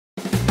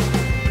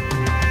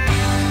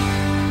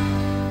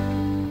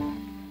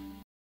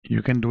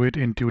You can do it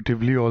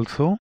intuitively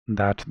also,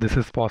 that this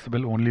is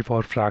possible only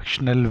for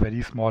fractional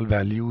very small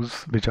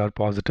values which are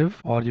positive,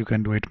 or you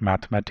can do it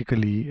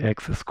mathematically.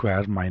 X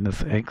square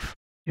minus x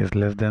is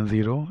less than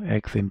 0,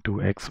 x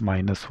into x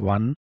minus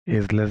 1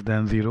 is less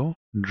than 0.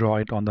 Draw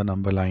it on the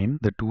number line.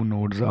 The two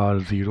nodes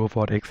are 0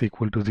 for x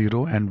equal to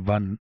 0 and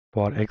 1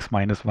 for x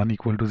minus 1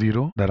 equal to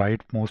 0. The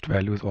rightmost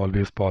value is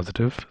always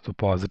positive. So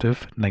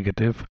positive,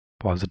 negative,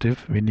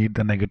 positive. We need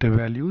the negative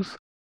values.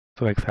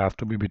 So x has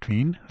to be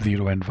between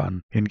 0 and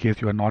 1. In case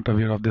you are not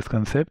aware of this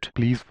concept,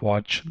 please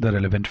watch the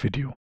relevant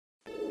video.